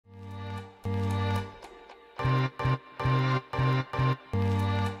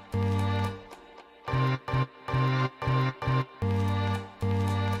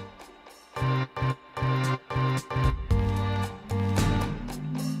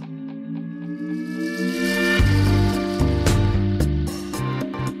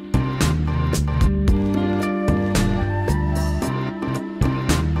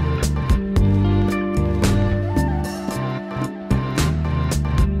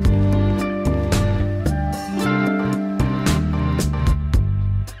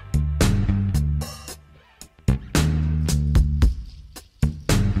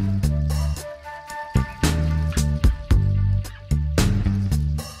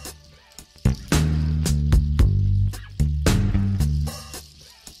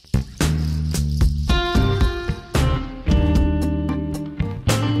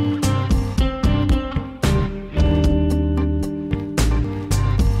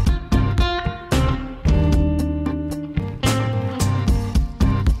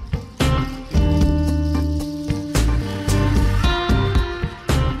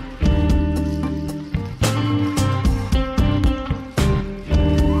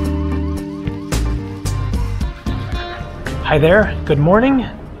Hi there, good morning.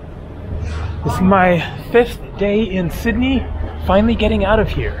 This is my 5th day in Sydney, finally getting out of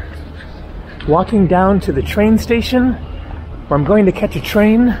here. Walking down to the train station, where I'm going to catch a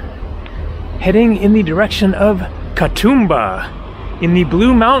train, heading in the direction of Katoomba, in the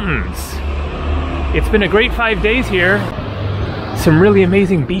Blue Mountains. It's been a great 5 days here. Some really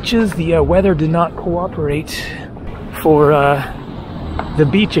amazing beaches. The weather did not cooperate for the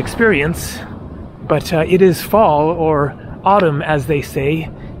beach experience, but it is fall, or autumn as they say,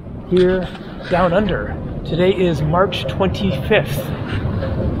 here down under. Today is March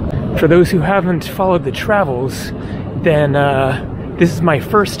 25th. For those who haven't followed the travels, then this is my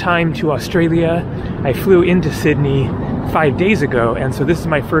first time to Australia. I flew into Sydney 5 days ago, and so this is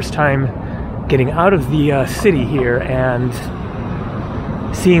my first time getting out of the city here and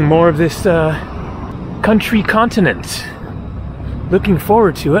seeing more of this country continent. Looking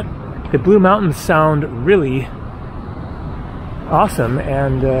forward to it. The Blue Mountains sound really awesome,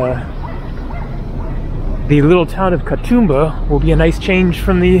 and the little town of Katoomba will be a nice change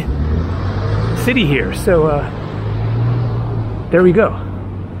from the city here. So there we go.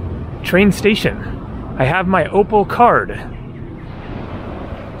 Train station. I have my Opal card.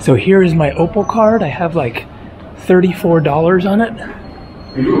 So here is my Opal card. I have like $34 on it.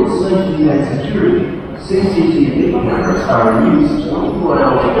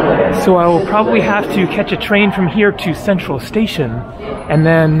 So I will probably have to catch a train from here to Central Station, and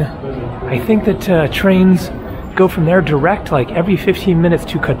then I think that trains go from there direct like every 15 minutes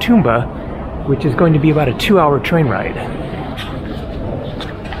to Katoomba, which is going to be about a 2-hour train ride.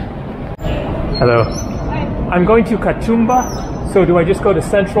 Hello. Hi. I'm going to Katoomba, so do I just go to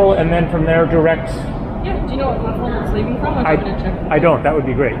Central and then from there direct? Yeah, do you know what platform it's leaving from? I don't, that would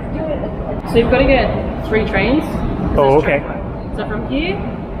be great. So you've got to get 3 trains. Oh, okay. So from here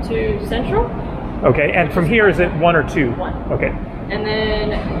to Central. Okay, and from here is it 1 or 2? 1. Okay. And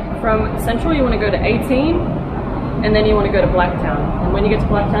then from Central you want to go to 18, and then you want to go to Blacktown. And when you get to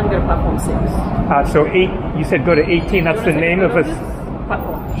Blacktown, go to platform 6. So 8, you said go to 18, that's the name of a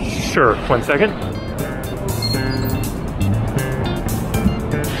platform. Sure, 1 second.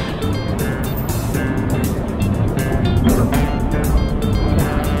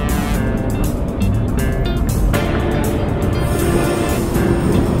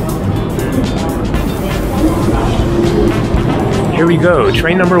 Here we go,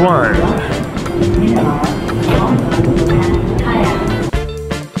 train number 1.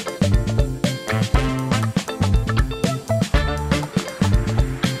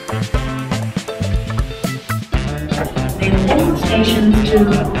 Stations to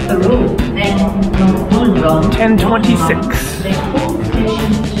the road, then 10:26.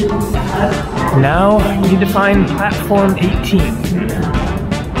 Now we need to find platform 18.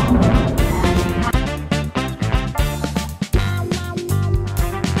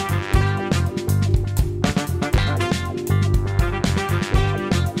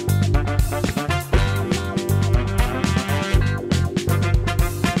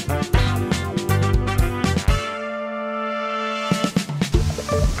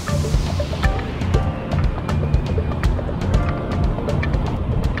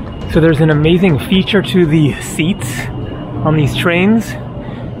 So there's an amazing feature to the seats on these trains,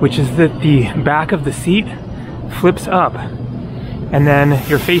 which is that the back of the seat flips up and then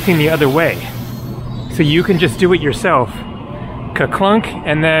you're facing the other way. So you can just do it yourself. Ka-clunk,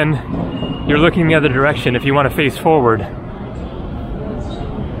 and then you're looking the other direction if you want to face forward.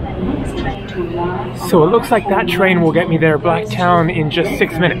 So it looks like that train will get me there, Blacktown, in just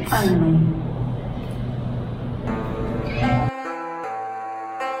 6 minutes.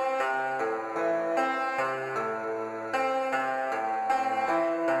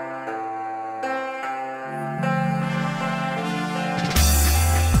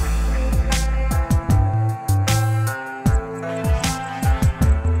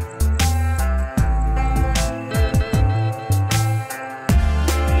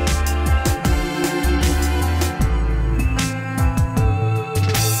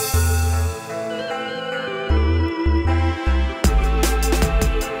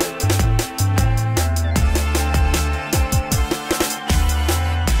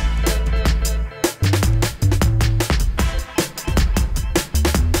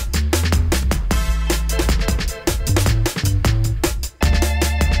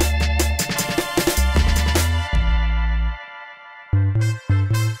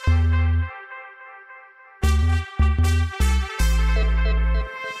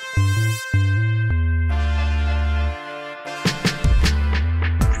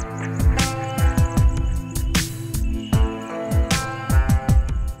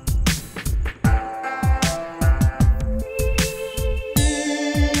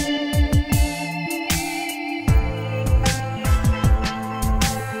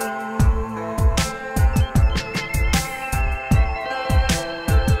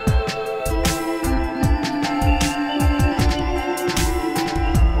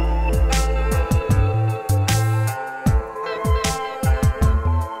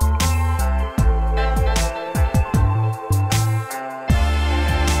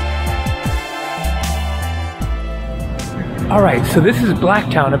 Alright, so this is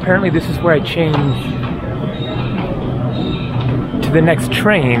Blacktown. Apparently this is where I change to the next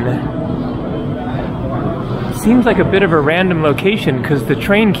train. Seems like a bit of a random location because the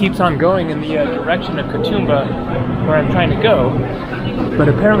train keeps on going in the direction of Katoomba where I'm trying to go. But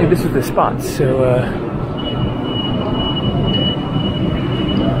apparently this is the spot, so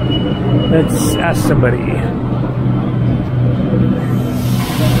let's ask somebody.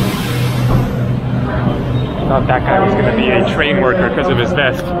 Thought that guy was going to be a train worker because of his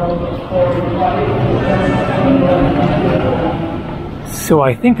vest. So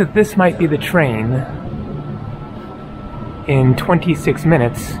I think that this might be the train in 26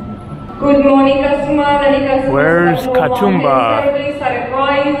 minutes. Good morning, customers. Any customers Where's Katoomba? Service are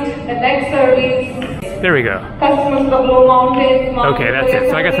advised. The next service. There we go. Customers from Blue Mountains. Okay, that's it.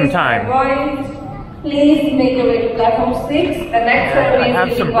 So I got some time. Please make your way to platform 6. The next service I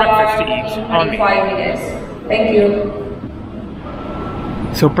have some breakfast to eat on me. 5 minutes. Thank you.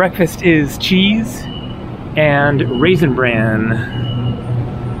 So breakfast is cheese and raisin bran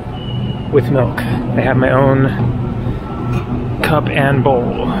with milk. I have my own cup and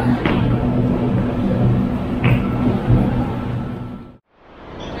bowl.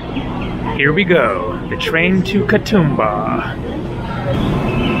 Here we go, the train to Katoomba.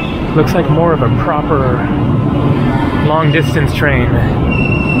 Looks like more of a proper long distance train.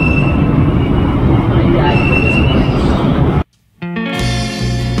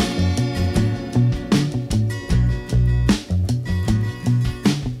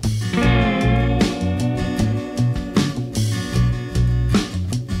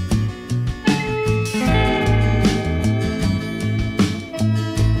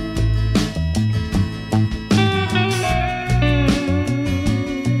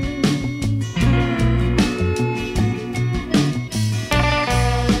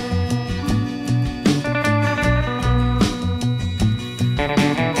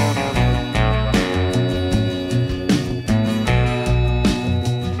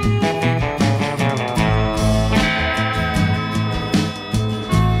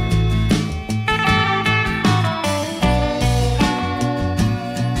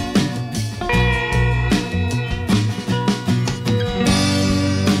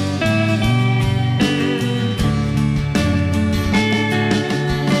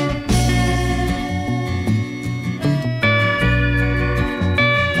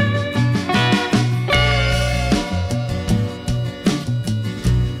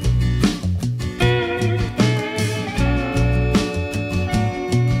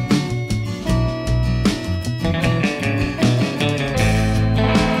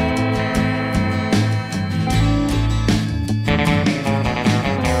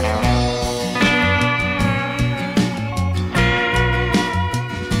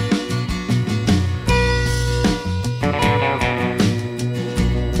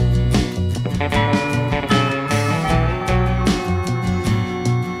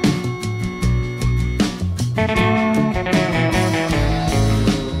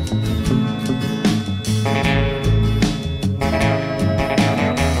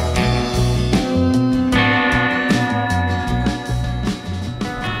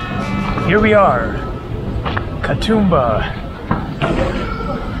 Here we are, Katoomba.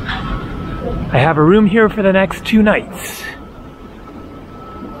 I have a room here for the next 2 nights,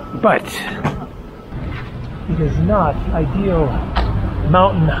 but it is not ideal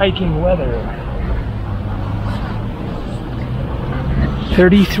mountain hiking weather.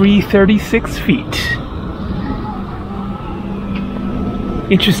 36 feet.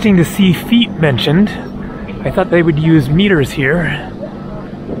 Interesting to see feet mentioned. I thought they would use meters here.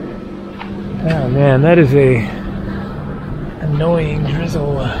 Oh man, that is a annoying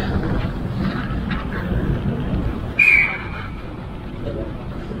drizzle.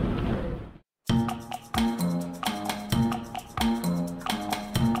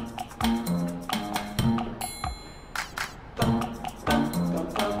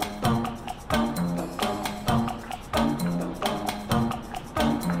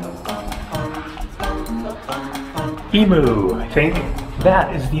 Emu, I think.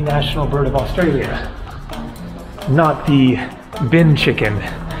 That is the national bird of Australia, not the bin chicken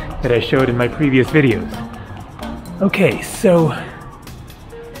that I showed in my previous videos. Okay, so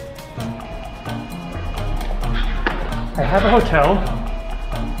I have a hotel,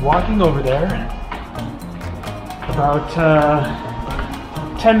 walking over there, about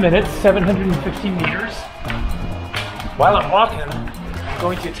 10 minutes, 750 meters. While I'm walking, I'm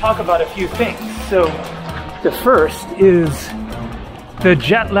going to talk about a few things. So the first is the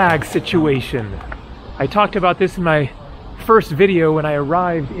jet lag situation. I talked about this in my first video when I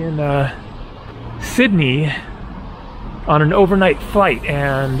arrived in Sydney, on an overnight flight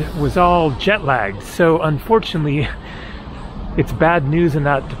and was all jet lagged. So unfortunately, it's bad news in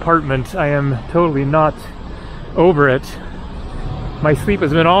that department. I am totally not over it. My sleep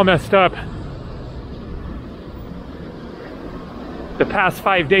has been all messed up. The past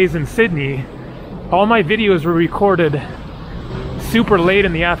 5 days in Sydney, all my videos were recorded super late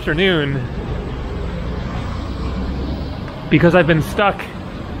in the afternoon because I've been stuck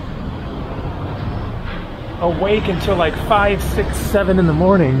awake until like 5, 6, 7 in the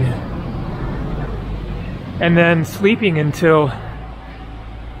morning, and then sleeping until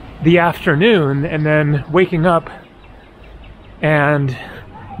the afternoon, and then waking up and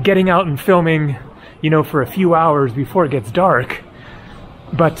getting out and filming, you know, for a few hours before it gets dark.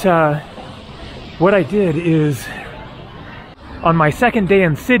 But what I did is, on my second day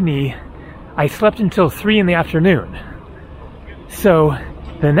in Sydney, I slept until 3 in the afternoon. So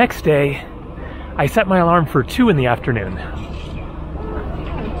the next day, I set my alarm for 2 in the afternoon.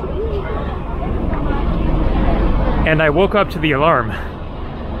 And I woke up to the alarm.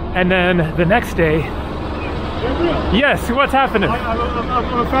 And then the next day... Gabriel. Yes, what's happening?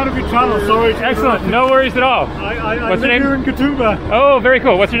 I'm a fan of your channel, sorry. Excellent, no worries at all. I What's your name? Here in Katoomba. Oh, very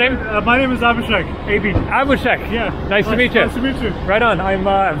cool. What's your name? My name is Abhishek. AB. Abhishek. Yeah. Nice to meet you. Nice to meet you. Right on. I'm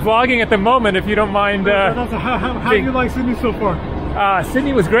vlogging at the moment, if you don't mind. How do you like Sydney so far?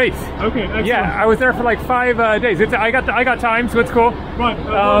 Sydney was great. Okay, excellent. Yeah, I was there for like 5 days. I got time, so it's cool. Right.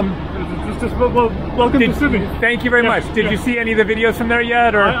 Welcome to Sydney. Thank you very much. Did you see any of the videos from there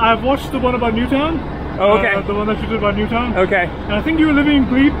yet? Or I've watched the one about Newtown. Oh, okay. The one that you did about Newtown. Okay. And I think you were living in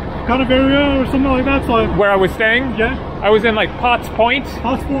Glebe kind of area or something like that. So where I was staying? Yeah. I was in like Potts Point.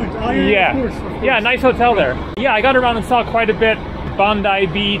 Potts Point. Oh, yeah. Of course. Yeah, nice hotel there. Yeah, I got around and saw quite a bit. Bondi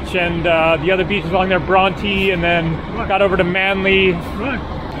Beach and the other beaches along there, Bronte, and then got over to Manly. Right.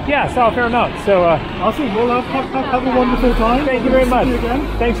 Yeah, saw a fair amount. So awesome. Well, have a wonderful time. Thank you very much.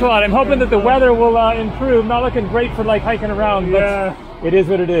 Thanks a lot. I'm hoping that the weather will improve. Not looking great for like hiking around, but it is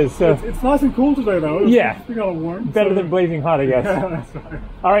what it is. So it's nice and cool today, though. It's kind of warm. Better than blazing hot, I guess. Yeah, that's right.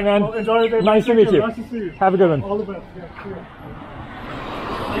 All right, man. Well, enjoy your day. Nice to meet you. Nice to see you. Have a good one. All the best. Yeah, sure.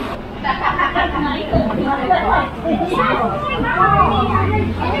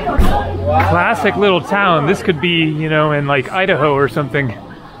 Classic little town. This could be, you know, in like Idaho or something.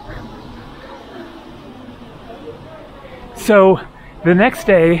 So the next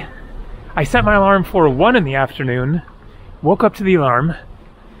day, I set my alarm for 1 in the afternoon, woke up to the alarm,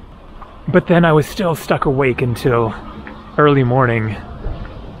 but then I was still stuck awake until early morning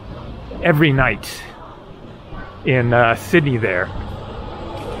every night in Sydney there,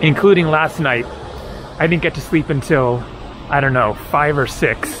 including last night. I didn't get to sleep until, I don't know, 5 or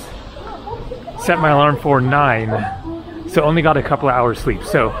 6. Set my alarm for 9, so only got a couple hours sleep.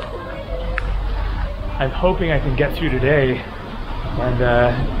 So I'm hoping I can get through today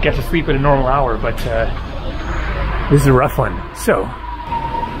and get to sleep at a normal hour, but this is a rough one. So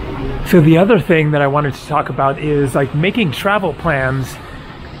the other thing that I wanted to talk about is like making travel plans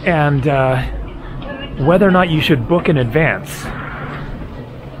and whether or not you should book in advance.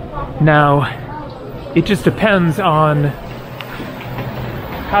 Now, it just depends on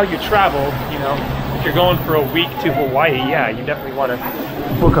how you travel. You know, if you're going for a week to Hawaii, yeah, you definitely want to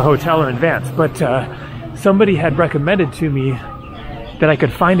book a hotel in advance. But somebody had recommended to me that I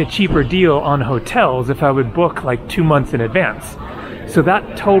could find a cheaper deal on hotels if I would book like 2 months in advance. So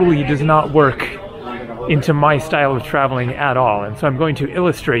that totally does not work into my style of traveling at all. And so I'm going to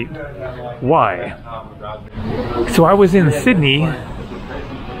illustrate why. So I was in Sydney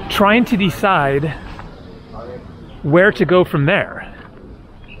trying to decide where to go from there.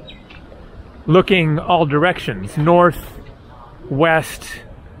 Looking all directions, north, west,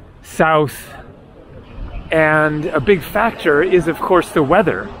 south, and a big factor is of course the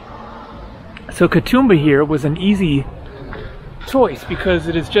weather. So Katoomba here was an easy choice because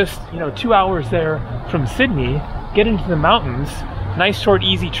it is just, you know, 2 hours there from Sydney, get into the mountains, nice short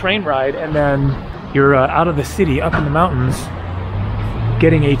easy train ride, and then you're out of the city, up in the mountains,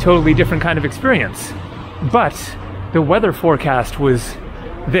 getting a totally different kind of experience. But the weather forecast was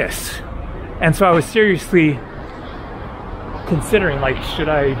this. And so I was seriously considering, like, should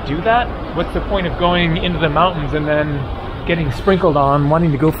I do that? What's the point of going into the mountains and then getting sprinkled on,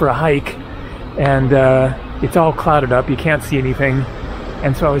 wanting to go for a hike, and it's all clouded up, you can't see anything.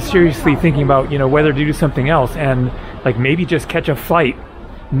 And so I was seriously thinking about, you know, whether to do something else and like maybe just catch a flight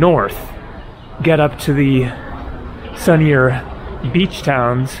north, get up to the sunnier beach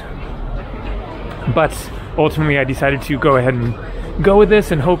towns. But ultimately I decided to go ahead and go with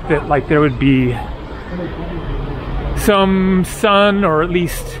this and hope that like there would be some sun or at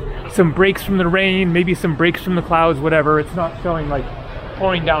least some breaks from the rain, maybe some breaks from the clouds, whatever. It's not showing like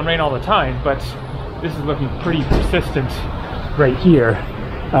pouring down rain all the time, but this is looking pretty persistent right here.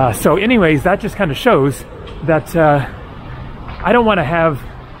 So anyways, that just kind of shows that I don't want to have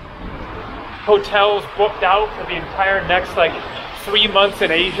hotels booked out for the entire next like 3 months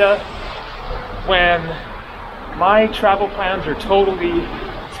in Asia when my travel plans are totally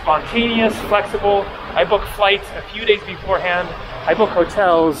spontaneous, flexible. I book flights a few days beforehand. I book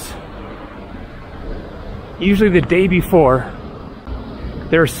hotels usually the day before.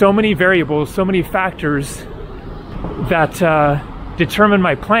 There are so many variables, so many factors that determine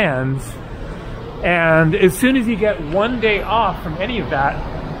my plans, and as soon as you get one day off from any of that,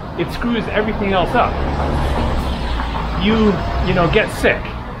 it screws everything else up. You know, get sick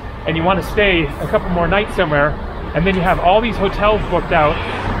and you want to stay a couple more nights somewhere, and then you have all these hotels booked out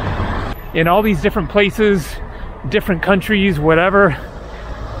in all these different places, different countries, whatever,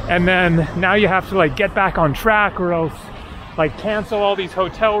 and then now you have to like get back on track or else like cancel all these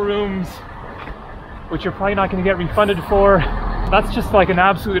hotel rooms, which you're probably not going to get refunded for. That's just like an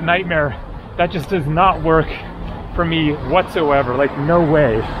absolute nightmare. That just does not work for me whatsoever. Like, no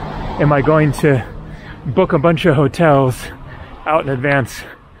way am I going to book a bunch of hotels out in advance,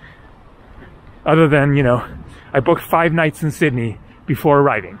 other than, you know, I booked 5 nights in Sydney before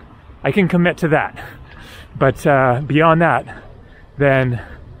arriving. I can commit to that, but beyond that, then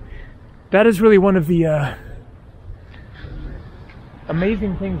that is really one of the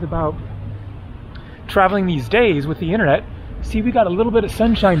amazing things about traveling these days with the internet. See, we got a little bit of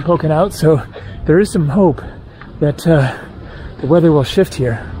sunshine poking out, so there is some hope that the weather will shift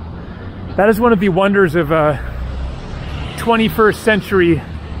here. That is one of the wonders of 21st century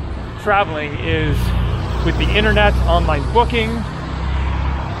traveling, is with the internet, online booking.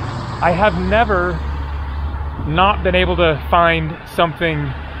 I have never not been able to find something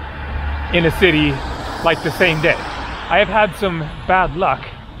in a city like the same day. I have had some bad luck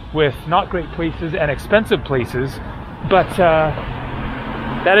with not great places and expensive places, but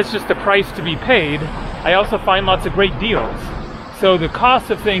that is just the price to be paid. I also find lots of great deals. So the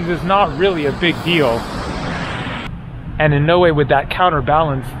cost of things is not really a big deal. And in no way would that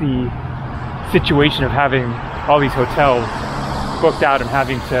counterbalance the situation of having all these hotels booked out and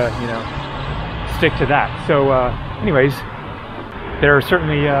having to, you know, stick to that. So anyways, there are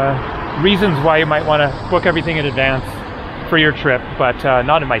certainly reasons why you might want to book everything in advance for your trip, but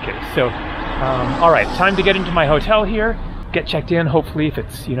not in my case. So all right, time to get into my hotel here, get checked in, hopefully, if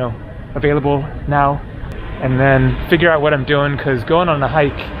it's, you know, available now, and then figure out what I'm doing, because going on a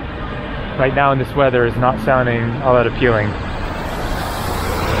hike right now in this weather is not sounding all that appealing.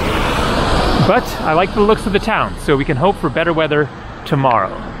 But I like the looks of the town, so we can hope for better weather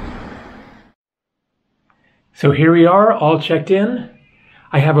tomorrow. So here we are, all checked in.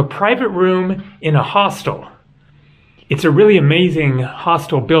 I have a private room in a hostel. It's a really amazing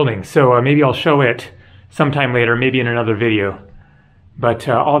hostel building, so maybe I'll show it sometime later, maybe in another video. But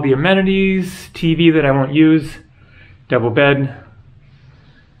all the amenities, TV that I won't use, double bed,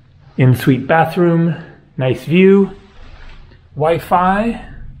 in-suite bathroom, nice view, Wi-Fi,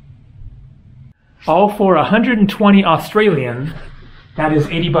 all for 120 Australian, that is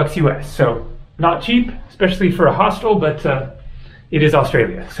 80 bucks US. So not cheap, especially for a hostel, but it is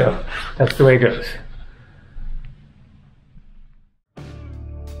Australia, so that's the way it goes.